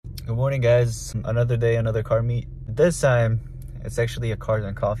Good morning, guys. Another day, another car meet. This time, it's actually a cars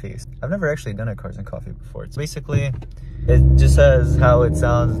and coffee. I've never actually done a cars and coffee before. So basically, it just says how it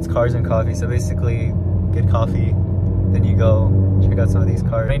sounds. It's cars and coffee. So basically, get coffee, then you go check out some of these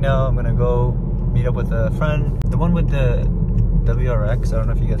cars. Right now, I'm gonna go meet up with a friend. The one with the WRX. I don't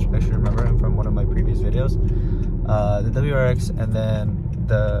know if you guys actually remember him from one of my previous videos. The WRX and then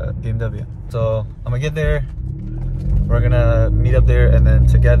the BMW. So I'm gonna get there. We're gonna meet up there, and then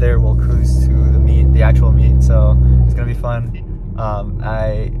together we'll cruise to the actual meet. So it's gonna be fun.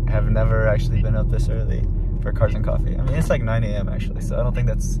 I have never actually been up this early for cars and coffee. I mean, it's like 9 a.m. actually, so I don't think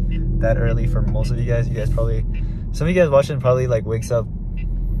that's that early for most of you guys. You guys probably, some of you guys watching probably like wakes up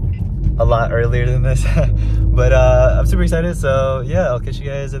a lot earlier than this. But I'm super excited. So yeah, I'll catch you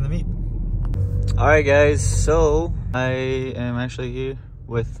guys in the meet. All right, guys. So I am actually here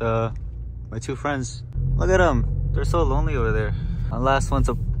with my two friends. Look at them. They're so lonely over there. My last one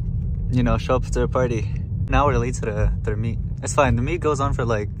to, you know, show up to their party. Now we're late to their meet. It's fine. The meet goes on for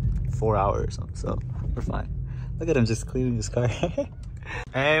like 4 hours or something, so we're fine. Look at him just cleaning his car.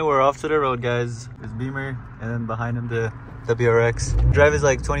 Hey, we're off to the road, guys. There's Beamer, and then behind him the WRX. Drive is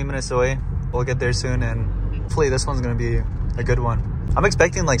like 20 minutes away. We'll get there soon, and hopefully this one's gonna be a good one. I'm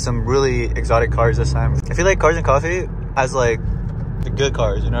expecting like some really exotic cars this time. I feel like Cars and Coffee has like the good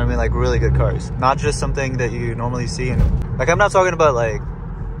cars, you know what I mean? Like really good cars. Not just something that you normally see. And like, I'm not talking about like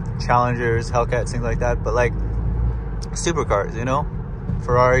Challengers, Hellcats, things like that, but like supercars, you know?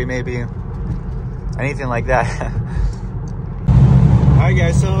 Ferrari maybe, anything like that. All right,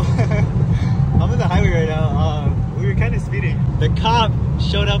 guys, so I'm on the highway right now. We were kind of speeding. The cop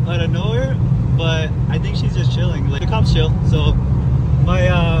showed up out of nowhere, but I think she's just chilling. Like, the cop's chill. So my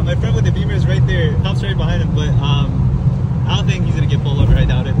friend with the Beamer is right there. The cop's right behind him, but I don't think he's gonna get pulled over. I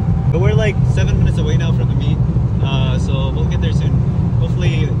doubt it. But we're like 7 minutes away now from the meet, so we'll get there soon.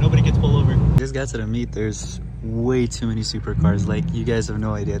 Hopefully nobody gets pulled over. Just got to the meet. There's way too many supercars. Like, you guys have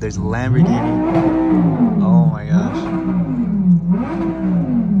no idea. There's Lamborghini. Oh my gosh.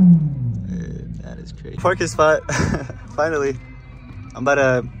 Dude, that is crazy. Parking spot. Finally. I'm about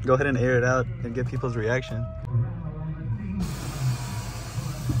to go ahead and air it out and get people's reaction.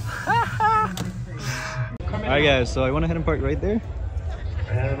 Alright, guys, so I went ahead and parked right there.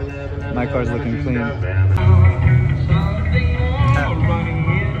 My car's looking clean.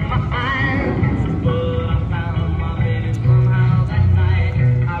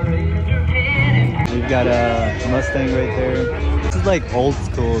 We've got a Mustang right there. This is like old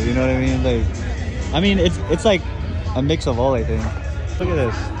school, you know what I mean? Like, it's like a mix of all, I think. Look at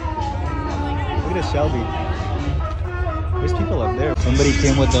this. Look at this Shelby. There's people up there. Somebody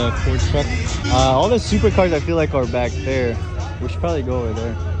came with a Ford truck. All the supercars I feel like are back there. We should probably go over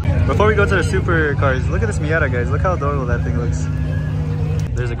there. Before we go to the supercars, look at this Miata, guys. Look how adorable that thing looks.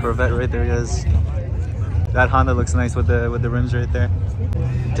 There's a Corvette right there, guys. That Honda looks nice with the rims right there.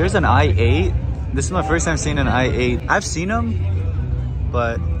 There's an i8. This is my first time seeing an i8. I've seen them,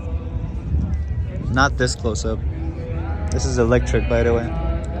 but not this close up. This is electric, by the way.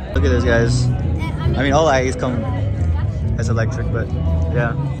 Look at this, guys. I mean, all i8s come as electric, but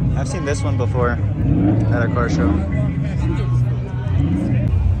yeah, I've seen this one before at a car show.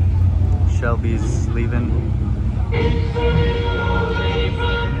 Shelby's leaving. Look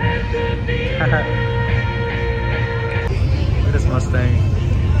at this Mustang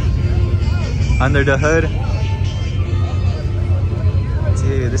under the hood.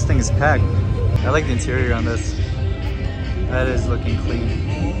 Dude, this thing is packed. I like the interior on this. That is looking clean.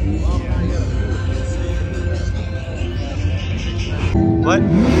 What?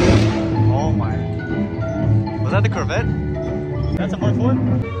 Oh my. Was that the Corvette? That's a Mark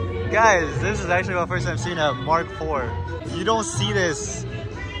IV? Guys, this is actually my first time seeing a Mark IV. You don't see this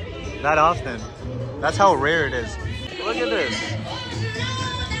that often. That's how rare it is. Look at this.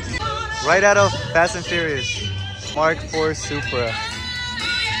 Right out of Fast and Furious. Mark IV Supra.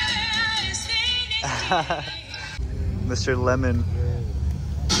 Mr. Lemon.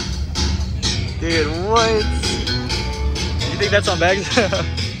 Dude, what? You think that's on bags?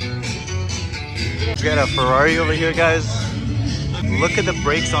 We got a Ferrari over here, guys. Look at the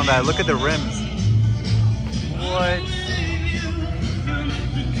brakes on that. Look at the rims. What?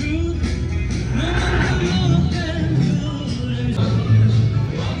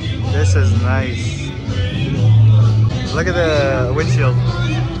 This is nice. Look at the windshield.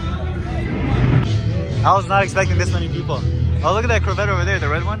 I was not expecting this many people. Oh, look at that Corvette over there, the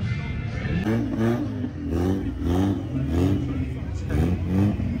red one.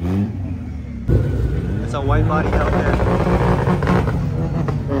 It's a white body out there.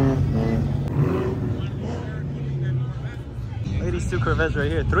 Look at these 2 Corvettes right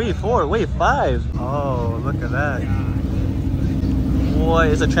here. 3, 4, wait, 5. Oh, look at that. Boy,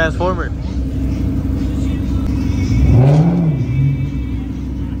 it's a transformer.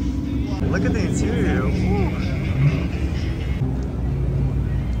 Look at the interior. Ooh.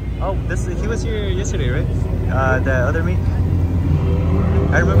 Oh, he was here yesterday, right? The other meet.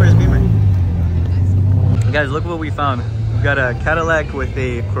 I remember his Beamer. Guys, look what we found. We got a Cadillac with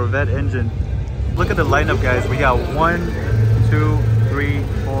a Corvette engine. Look at the lineup, guys. We got 1, 2, 3,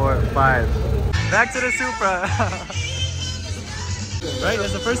 4, 5. Back to the Supra. Right?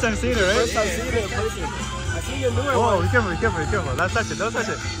 That's the first time seeing it, right? First time seeing it in person. I seen your newer Whoa, one. be careful, be careful, be careful. Don't touch it, don't touch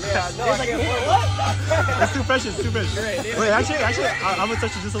it. Yeah, no, it's like, what? It's too precious, too precious. Wait, actually, I'm gonna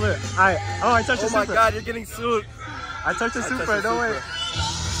touch it just a little. I touched the Supra. Oh my God, you're getting sued. I touched the Supra, don't worry.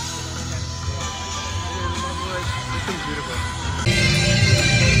 This thing's beautiful.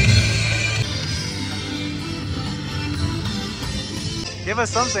 Give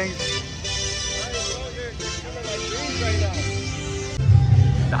us something.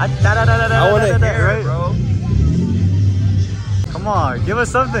 I want to hear it, bro. Come on, give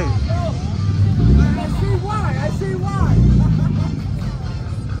us something. I see why. I see why.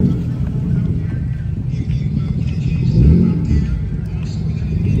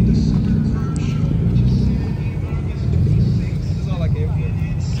 This is all I came for.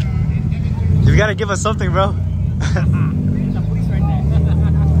 You gotta give us something, bro.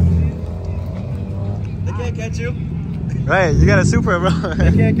 They can't catch you. Right, you got a Supra, bro.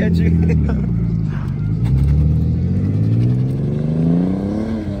 They can't catch you.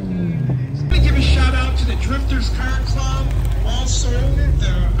 Let me give a shout out to the Drifters Car Club, also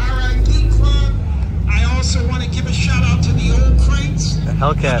the R&D Club. I also want to give a shout out to the Old Crates. The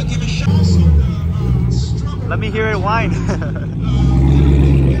Hellcat. Give a shout out to the Struggle. Let me hear it whine. I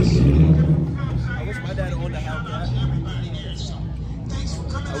wish my dad owned a Hellcat.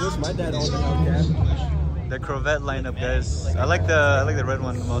 I wish my dad owned a Hellcat. The Corvette lineup, guys. I like the red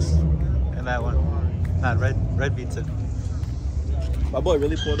one the most, and that one. Not red beats it. My boy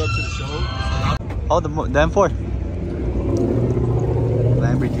really pulled up to the show. Oh, the M4.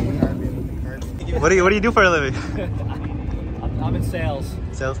 Lamborghini. What do you do for a living? I'm in sales.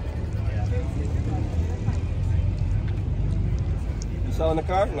 Sales. You selling the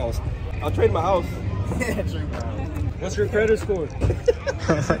car? No. I'll trade my house. What's your credit score?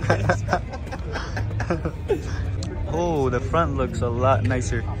 Oh, the front looks a lot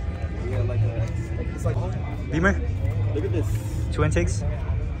nicer. Yeah, it's like Beamer. Look at this. 2 intakes.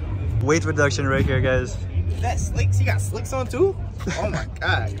 Weight reduction right here, guys. That slicks. He got slicks on too. Oh my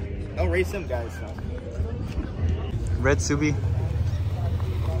God. Don't race him, guys. Red Subi.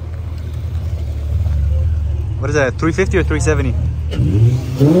 What is that? 350 or 370?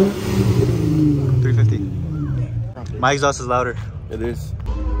 350. My exhaust is louder. It is.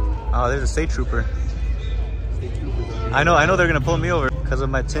 Oh, there's a state trooper. I know they're gonna pull me over because of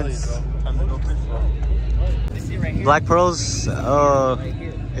my tints. Black Pearls. Oh,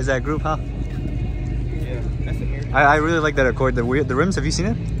 is that group, huh? Yeah, that's a mirror. I really like that Accord. The rims. Have you seen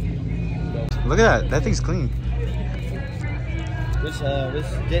it? Look at that. That thing's clean. Which gen is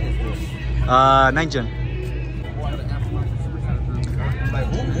this? 9th gen.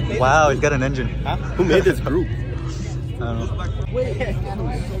 Wow, it's got an engine. Huh? Who made this group? I don't know. Wait,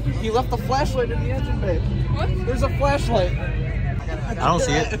 he left the flashlight in the engine bay. What? There's a flashlight. I don't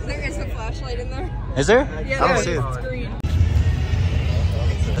see it. There is a flashlight in there. Is there? Yeah, I don't see it. it's green.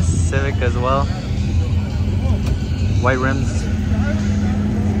 A Civic as well. White rims.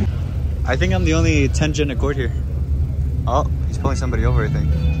 I think I'm the only 10th gen Accord here. Oh, he's pulling somebody over, I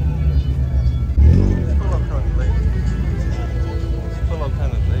think. Pull up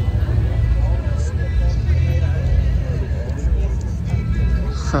kind of late.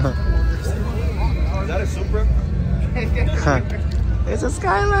 Is that a Supra? It's a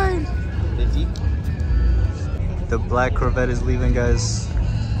Skyline. The Jeep. The black Corvette is leaving, guys.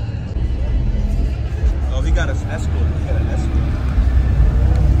 Oh, he got an Escort. He got an Escort.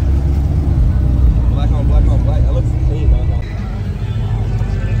 Black on black on black. That looks clean, man.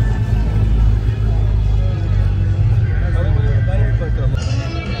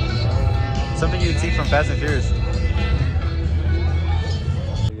 Something you'd see from Fast and Furious.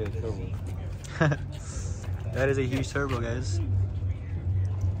 That is a huge turbo, guys.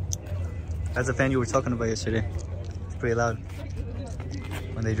 That's the fan you were talking about yesterday. It's pretty loud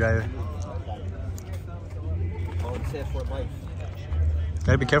when they drive it. Oh, he said for life.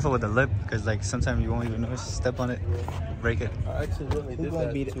 Gotta be careful with the lip, because like sometimes you won't even notice. Step on it, break it. I accidentally did gonna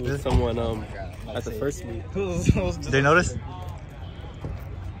that beat it? to someone at the first meet. They notice?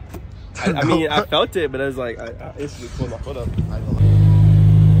 I mean, I felt it, but I was like, I instantly pulled my foot up.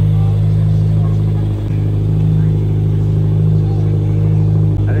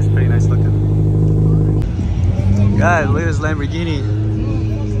 That is pretty nice looking. God, look at this Lamborghini.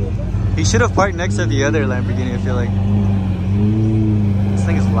 He should have parked next to the other Lamborghini, I feel like. This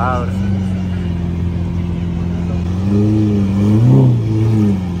thing is loud.